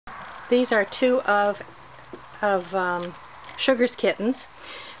These are two of Sugar's kittens.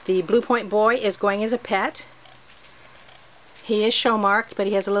 The Blue Point Boy is going as a pet. He is show marked, but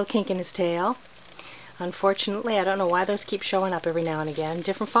he has a little kink in his tail. Unfortunately, I don't know why those keep showing up every now and again.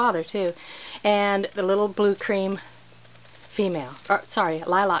 Different father too. And the little blue cream female, or sorry,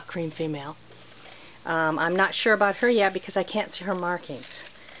 lilac cream female. I'm not sure about her yet because I can't see her markings.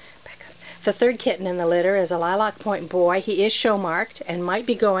 The third kitten in the litter is a Lilac Point Boy. He is show marked and might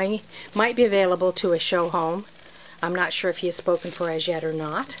be available to a show home. I'm not sure if he is spoken for as yet or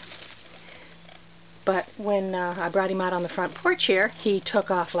not. But when I brought him out on the front porch here, he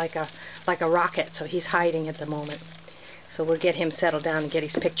took off like a rocket, so he's hiding at the moment. So we'll get him settled down and get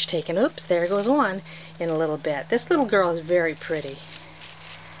his picture taken. Oops, there goes one in a little bit. This little girl is very pretty.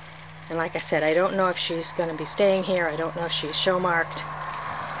 And like I said, I don't know if she's going to be staying here. I don't know if she's show marked.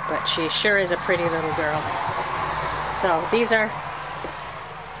 But she sure is a pretty little girl. So these are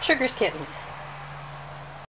Sugar's kittens.